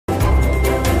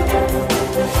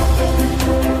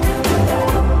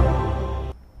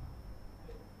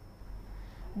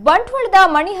ಬಂಟ್ವಾಳದ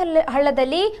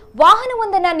ಮಣಿಹಳ್ಳದಲ್ಲಿ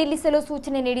ವಾಹನವೊಂದನ್ನು ನಿಲ್ಲಿಸಲು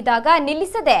ಸೂಚನೆ ನೀಡಿದಾಗ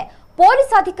ನಿಲ್ಲಿಸದೆ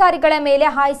ಪೊಲೀಸ್ ಅಧಿಕಾರಿಗಳ ಮೇಲೆ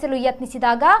ಹಾಯಿಸಲು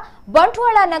ಯತ್ನಿಸಿದಾಗ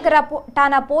ಬಂಟ್ವಾಳ ನಗರ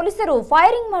ಠಾಣಾ ಪೊಲೀಸರು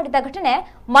ಫೈರಿಂಗ್ ಮಾಡಿದ ಘಟನೆ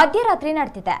ಮಧ್ಯರಾತ್ರಿ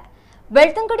ನಡೆದಿದೆ.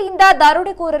 ಬೆಳ್ತಂಗಡಿಯಿಂದ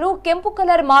ದರೋಡೆಕೋರರು ಕೆಂಪು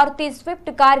ಕಲರ್ ಮಾರುತಿ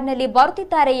ಸ್ವಿಫ್ಟ್ ಕಾರಿನಲ್ಲಿ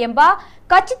ಬರುತ್ತಿದ್ದಾರೆ ಎಂಬ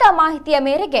ಖಚಿತ ಮಾಹಿತಿಯ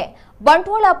ಮೇರೆಗೆ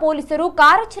ಬಂಟ್ವಾಳ ಪೊಲೀಸರು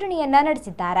ಕಾರ್ಯಾಚರಣೆಯನ್ನ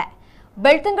ನಡೆಸಿದ್ದಾರೆ.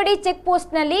 ಬೆಳ್ತಂಗಡಿ ಚೆಕ್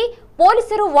ಪೋಸ್ಟ್ನಲ್ಲಿ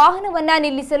ಪೊಲೀಸರು ವಾಹನವನ್ನ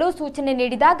ನಿಲ್ಲಿಸಲು ಸೂಚನೆ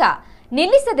ನೀಡಿದಾಗ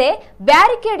ನಿಲ್ಲಿಸದೆ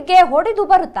ಬ್ಯಾರಿಕೇಡ್ಗೆ ಹೊಡೆದು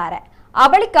ಬರುತ್ತಾರೆ. ಆ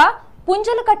ಬಳಿಕ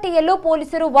ಪುಂಜಲಕಟ್ಟೆಯಲ್ಲೂ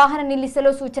ಪೊಲೀಸರು ವಾಹನ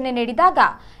ನಿಲ್ಲಿಸಲು ಸೂಚನೆ ನೀಡಿದಾಗ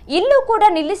ಇಲ್ಲೂ ಕೂಡ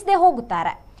ನಿಲ್ಲಿಸದೆ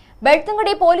ಹೋಗುತ್ತಾರೆ.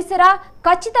 ಬೆಳ್ತಂಗಡಿ ಪೊಲೀಸರ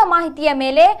ಖಚಿತ ಮಾಹಿತಿಯ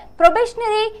ಮೇಲೆ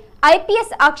ಪ್ರೊಬೇಷನರಿ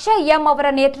ಐಪಿಎಸ್ ಅಕ್ಷಯ್ ಎಂ ಅವರ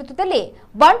ನೇತೃತ್ವದಲ್ಲಿ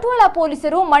ಬಂಟ್ವಾಳ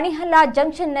ಪೊಲೀಸರು ಮಣಿಹಳ್ಳ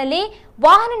ಜಂಕ್ಷನ್ನಲ್ಲಿ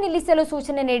ವಾಹನ ನಿಲ್ಲಿಸಲು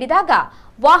ಸೂಚನೆ ನೀಡಿದಾಗ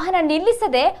ವಾಹನ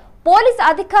ನಿಲ್ಲಿಸದೆ ಪೊಲೀಸ್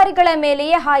ಅಧಿಕಾರಿಗಳ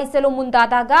ಮೇಲೆಯೇ ಹಾಯಿಸಲು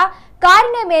ಮುಂದಾದಾಗ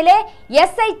ಕಾರಿನ ಮೇಲೆ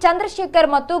ಎಸ್ಐ ಚಂದ್ರಶೇಖರ್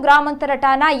ಮತ್ತು ಗ್ರಾಮಾಂತರ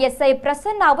ಠಾಣಾ ಎಸ್ಐ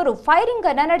ಪ್ರಸನ್ನ ಅವರು ಫೈರಿಂಗ್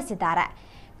ಅನ್ನು ನಡೆಸಿದ್ದಾರೆ.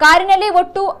 ಕಾರಿನಲ್ಲಿ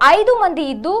ಒಟ್ಟು 5 ಮಂದಿ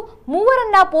ಇದ್ದು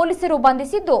 3ರನ್ನ ಪೊಲೀಸರು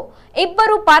ಬಂಧಿಸಿದ್ದು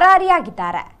 2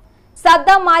 ಪರಾರಿಯಾಗಿದ್ದಾರೆ.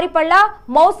 ಸದ್ದಾಂ ಮಾರಿಪಳ್ಳ,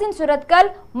 ಮೌಸಿನ್ ಸುರತ್ಕಲ್,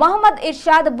 ಮೊಹಮ್ಮದ್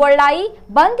ಇರ್ಷಾದ್ ಬೊಳ್ಳಾಯಿ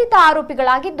ಬಂಧಿತ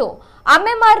ಆರೋಪಿಗಳಾಗಿದ್ದು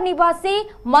ಅಮ್ಮೆಮಾರ್ ನಿವಾಸಿ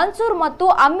ಮನ್ಸೂರ್ ಮತ್ತು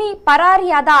ಅಮ್ಮಿ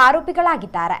ಪರಾರಿಯಾದ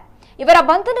ಆರೋಪಿಗಳಾಗಿದ್ದಾರೆ. ಇವರ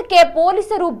ಬಂಧನಕ್ಕೆ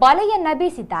ಪೊಲೀಸರು ಬಲೆಯನ್ನ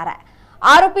ಬೀಸಿದ್ದಾರೆ.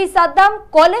 ಆರೋಪಿ ಸದ್ದಾಂ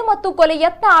ಕೊಲೆ ಮತ್ತು ಕೊಲೆ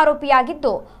ಯತ್ನ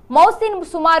ಆರೋಪಿಯಾಗಿದ್ದು ಮೌಸಿನ್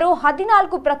ಸುಮಾರು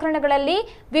 14 ಪ್ರಕರಣಗಳಲ್ಲಿ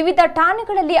ವಿವಿಧ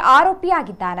ಠಾಣೆಗಳಲ್ಲಿ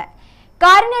ಆರೋಪಿಯಾಗಿದ್ದಾನೆ.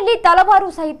 ಕಾರಿನಲ್ಲಿ ತಲವಾರು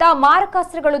ಸಹಿತ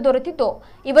ಮಾರಕಾಸ್ತ್ರಗಳು ದೊರೆತಿದ್ದು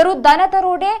ಇವರು ದನ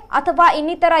ದರೋಡೆ ಅಥವಾ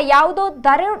ಇನ್ನಿತರ ಯಾವುದೋ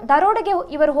ದರೋಡೆಗೆ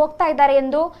ಇವರು ಹೋಗ್ತಾ ಇದ್ದಾರೆ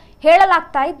ಎಂದು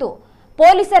ಹೇಳಲಾಗ್ತಾ ಇದ್ದು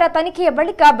ಪೊಲೀಸರ ತನಿಖೆಯ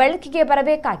ಬಳಿಕ ಬೆಳಕಿಗೆ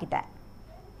ಬರಬೇಕಾಗಿದೆ.